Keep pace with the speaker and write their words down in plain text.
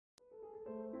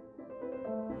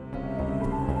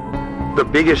the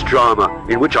biggest drama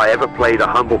in which I ever played a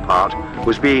humble part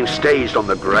was being staged on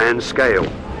the grand scale,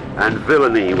 and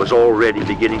villainy was already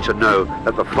beginning to know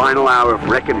that the final hour of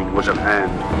reckoning was at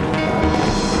hand.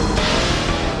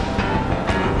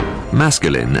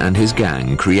 Maskelyne and his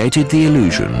gang created the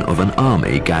illusion of an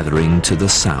army gathering to the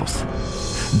south.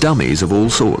 Dummies of all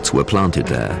sorts were planted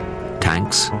there.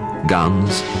 Tanks,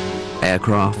 guns,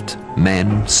 aircraft,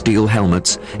 men, steel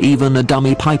helmets, even a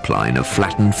dummy pipeline of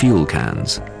flattened fuel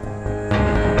cans.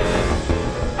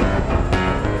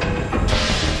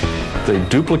 They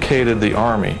duplicated the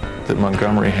army that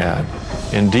Montgomery had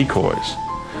in decoys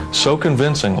so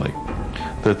convincingly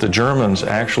that the Germans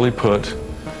actually put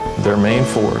their main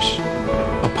force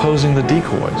opposing the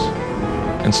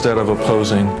decoys instead of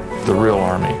opposing the real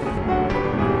army.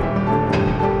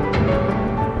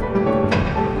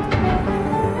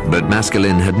 But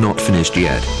Maskelyne had not finished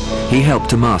yet. He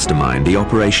helped to mastermind the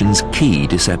operation's key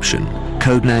deception,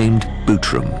 codenamed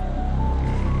Bootram.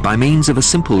 By means of a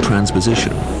simple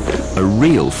transposition, a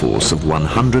real force of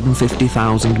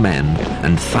 150,000 men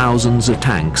and thousands of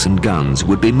tanks and guns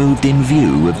would be moved in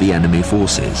view of the enemy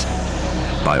forces.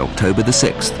 By October the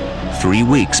 6th, 3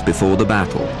 weeks before the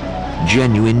battle,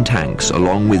 genuine tanks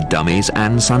along with dummies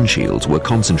and sunshields were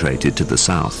concentrated to the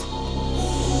south.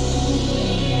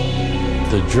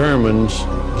 The Germans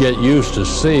get used to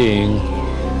seeing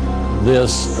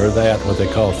this or that, what they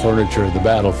call furniture of the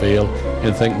battlefield,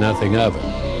 and think nothing of it.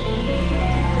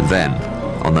 Then,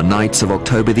 on the nights of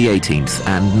October the 18th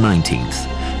and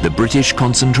 19th, the British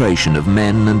concentration of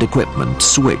men and equipment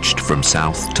switched from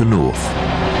south to north.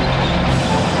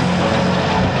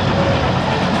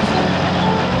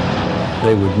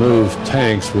 They would move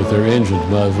tanks with their engines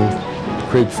muzzled,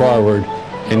 creep forward,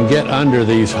 and get under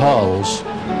these hulls.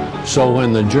 So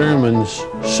when the Germans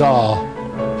saw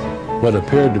what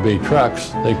appeared to be trucks,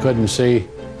 they couldn't see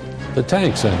the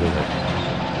tanks under there.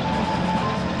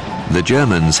 The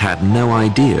Germans had no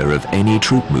idea of any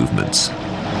troop movements.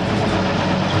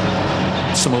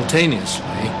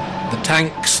 Simultaneously, the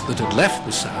tanks that had left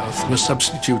the south were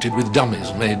substituted with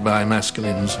dummies made by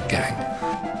Maskelyne's gang.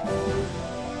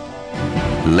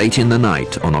 Late in the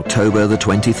night on October the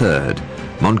 23rd,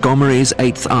 Montgomery's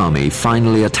 8th Army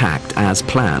finally attacked as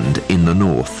planned in the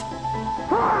north.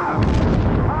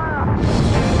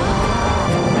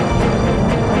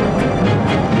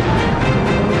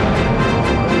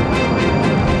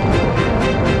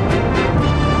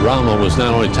 Rommel was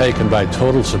not only taken by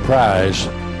total surprise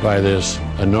by this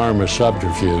enormous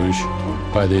subterfuge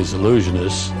by these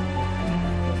illusionists,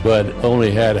 but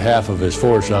only had half of his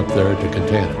force up there to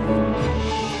contain it.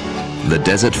 The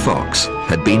Desert Fox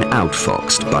had been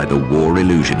outfoxed by the War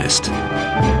Illusionist.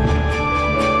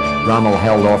 Rommel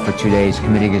held off for 2 days,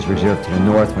 committing his reserve to the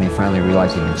north when he finally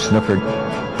realized he'd been snookered.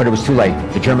 But it was too late.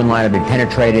 The German line had been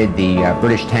penetrated, the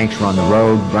British tanks were on the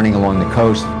road, running along the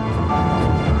coast.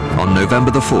 On November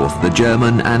the 4th, the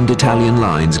German and Italian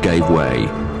lines gave way.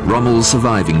 Rommel's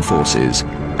surviving forces,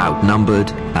 outnumbered,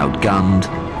 outgunned,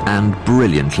 and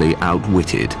brilliantly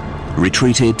outwitted,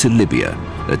 retreated to Libya,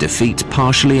 a defeat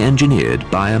partially engineered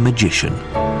by a magician.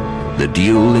 The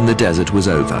duel in the desert was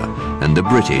over, and the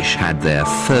British had their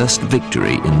first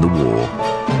victory in the war.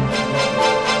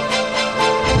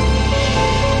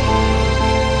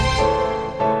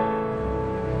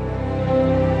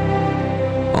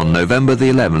 On November the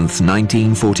 11th,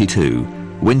 1942,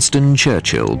 Winston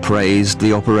Churchill praised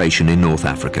the operation in North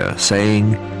Africa,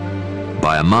 saying,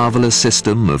 "By a marvelous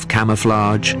system of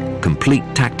camouflage, complete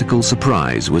tactical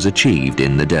surprise was achieved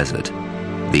in the desert.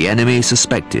 The enemy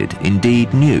suspected,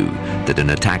 indeed knew, that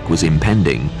an attack was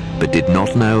impending, but did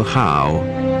not know how,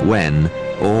 when,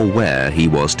 or where he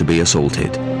was to be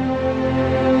assaulted."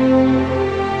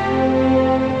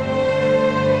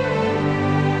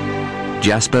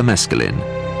 Jasper Maskelyne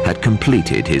had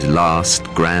completed his last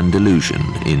grand illusion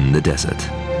in the desert.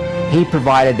 He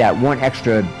provided that one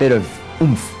extra bit of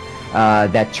oomph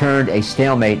that turned a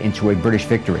stalemate into a British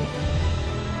victory.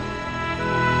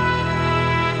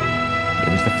 It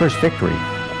was the first victory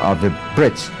of the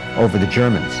Brits over the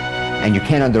Germans, and you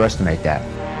can't underestimate that.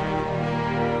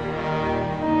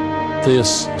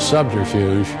 This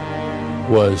subterfuge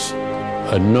was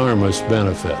enormous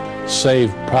benefit,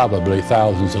 saved probably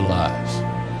thousands of lives.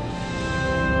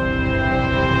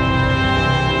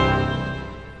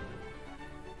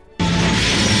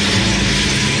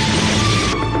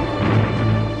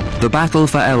 The battle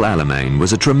for El Alamein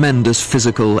was a tremendous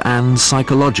physical and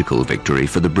psychological victory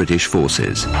for the British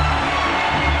forces.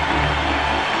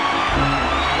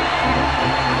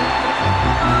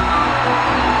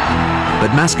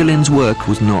 But Maskelyne's work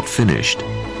was not finished.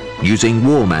 Using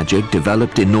war magic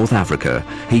developed in North Africa,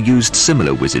 he used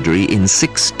similar wizardry in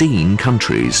 16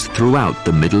 countries throughout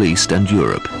the Middle East and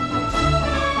Europe.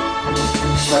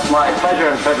 It's my pleasure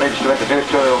and privilege to introduce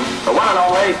to you the one and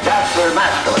only Jasper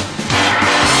Maskelyne.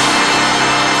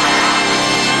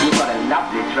 You've got a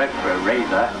lovely trick for a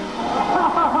razor.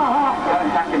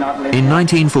 In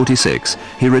 1946,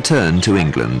 he returned to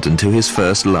England and to his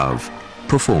first love,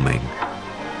 performing.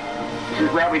 This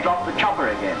is where we drop the chopper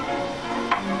again.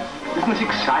 Isn't this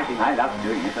exciting? I love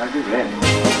doing it, I do really.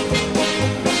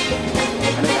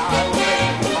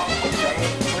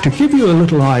 To give you a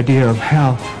little idea of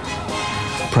how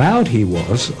proud he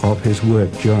was of his work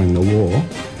during the war,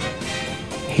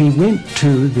 he went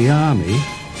to the army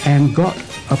and got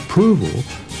approval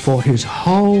for his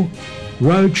whole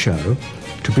roadshow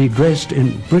to be dressed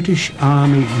in British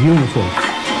Army uniform.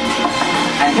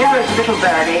 And here is little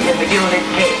Barry in the gilded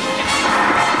cage.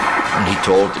 And he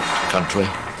toured the country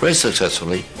very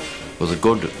successfully with a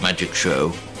good magic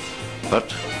show,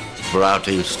 but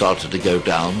variety started to go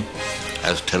down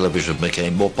as television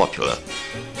became more popular,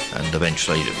 and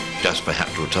eventually Jasper had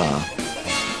to retire,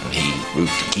 and he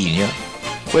moved to Kenya,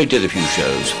 where he did a few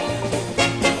shows.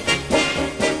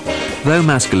 Though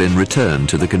Maskelyne returned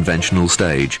to the conventional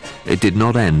stage, it did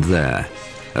not end there.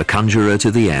 A conjurer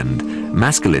to the end,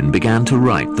 Maskelyne began to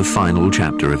write the final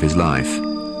chapter of his life.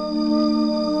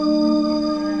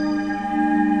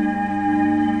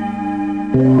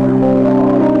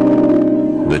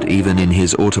 But even in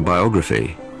his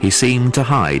autobiography, he seemed to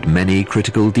hide many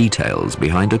critical details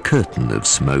behind a curtain of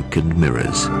smoke and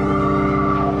mirrors.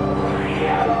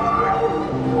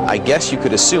 I guess you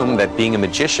could assume that being a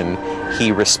magician,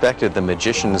 he respected the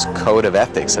magician's code of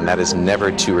ethics, and that is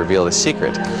never to reveal the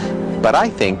secret. But I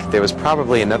think there was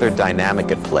probably another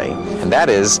dynamic at play, and that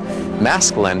is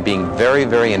Maskelyne, being very,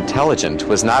 very intelligent,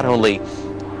 was not only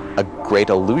a great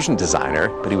illusion designer,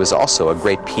 but he was also a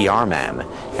great PR man.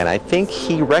 And I think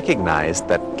he recognized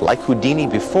that, like Houdini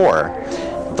before,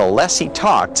 the less he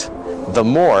talked, the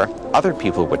more other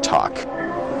people would talk.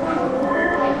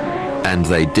 And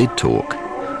they did talk.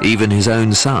 Even his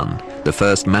own son, the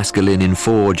first Maskelyne in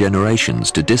 4 generations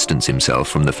to distance himself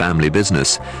from the family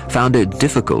business, found it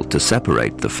difficult to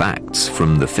separate the facts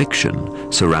from the fiction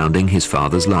surrounding his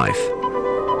father's life.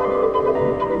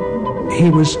 He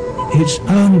was his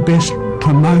own best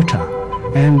promoter,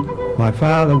 and my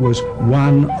father was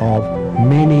one of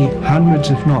many hundreds,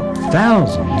 if not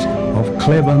thousands, of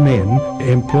clever men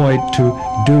employed to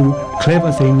do clever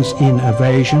things in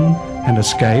evasion and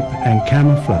escape and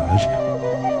camouflage.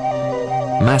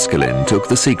 Maskelyne took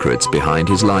the secrets behind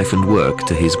his life and work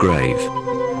to his grave.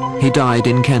 He died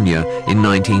in Kenya in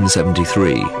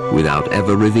 1973 without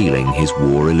ever revealing his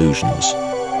war illusions.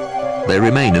 They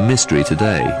remain a mystery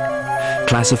today,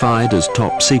 classified as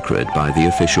top secret by the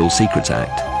Official Secrets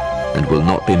Act, and will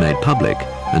not be made public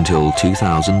until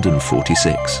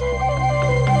 2046.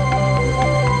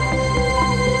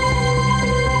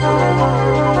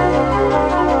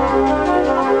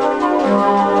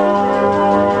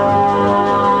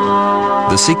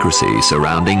 The secrecy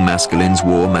surrounding Maskelyne's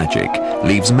war magic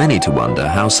leaves many to wonder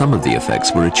how some of the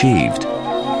effects were achieved.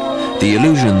 The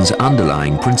illusion's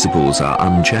underlying principles are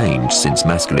unchanged since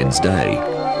Maskelyne's day.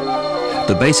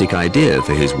 The basic idea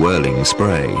for his whirling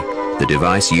spray, the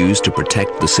device used to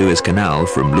protect the Suez Canal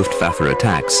from Luftwaffe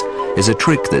attacks, is a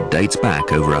trick that dates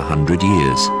back over 100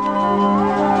 years.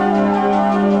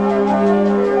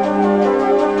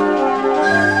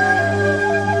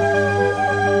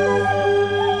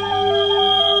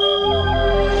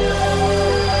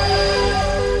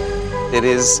 It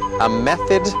is a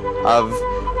method of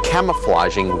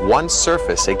camouflaging one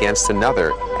surface against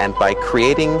another, and by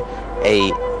creating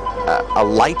a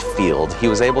light field, he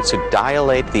was able to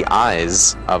dilate the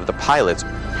eyes of the pilots,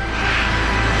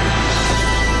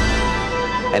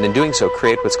 and in doing so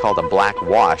create what's called a black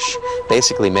wash,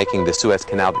 basically making the Suez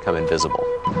Canal become invisible.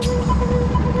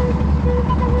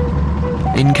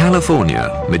 In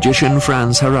California, magician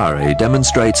Franz Harari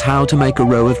demonstrates how to make a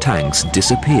row of tanks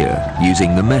disappear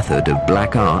using the method of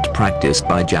black art practiced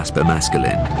by Jasper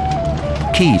Maskelyne.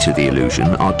 Key to the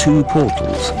illusion are 2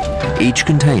 portals, each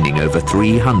containing over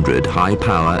 300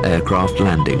 high-power aircraft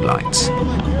landing lights.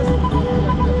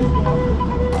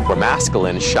 Where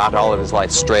Maskelyne shot all of his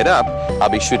lights straight up, I'll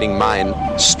be shooting mine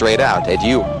straight out at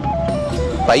you.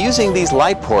 By using these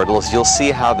light portals, you'll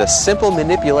see how the simple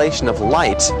manipulation of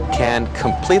light can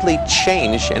completely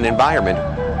change an environment.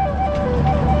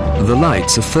 The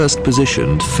lights are first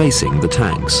positioned facing the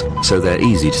tanks, so they're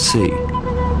easy to see.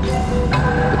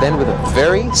 The then with a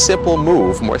very simple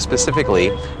move, more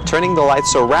specifically, turning the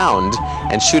lights around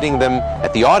and shooting them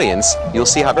at the audience, you'll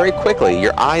see how very quickly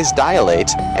your eyes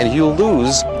dilate and you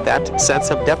lose that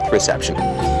sense of depth perception.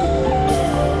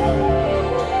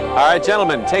 All right,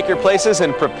 gentlemen, take your places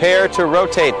and prepare to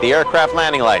rotate the aircraft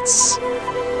landing lights.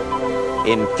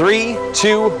 In 3,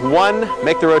 2, 1,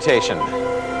 make the rotation.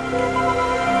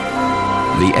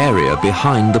 The area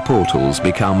behind the portals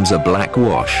becomes a black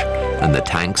wash, and the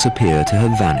tanks appear to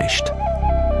have vanished.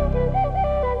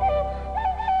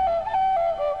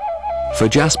 For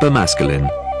Jasper Maskelyne,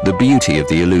 the beauty of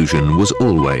the illusion was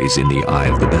always in the eye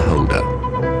of the beholder.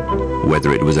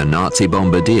 Whether it was a Nazi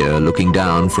bombardier looking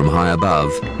down from high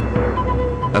above,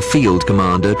 a field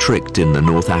commander tricked in the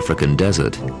North African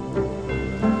desert,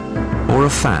 or a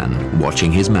fan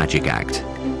watching his magic act.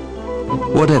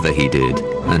 Whatever he did,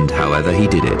 and however he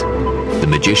did it, the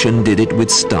magician did it with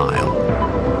style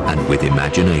and with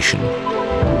imagination.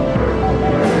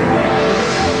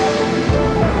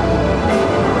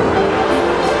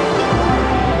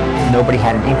 Nobody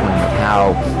had an inkling of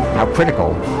how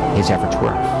critical his efforts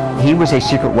were. He was a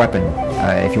secret weapon,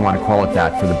 if you want to call it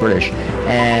that, for the British,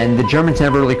 and the Germans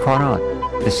never really caught on.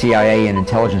 The CIA and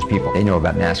intelligence people, they know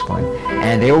about Maskelyne,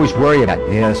 and they always worry that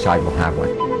the other side will have one.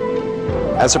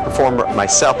 As a performer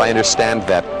myself, I understand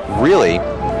that really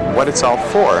what it's all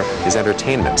for is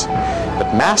entertainment.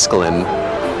 But Maskelyne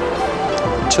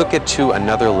took it to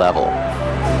another level.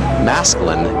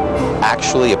 Maskelyne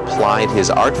actually applied his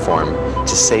art form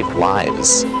to save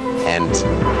lives. And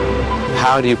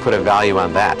how do you put a value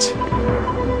on that?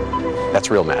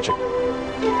 That's real magic.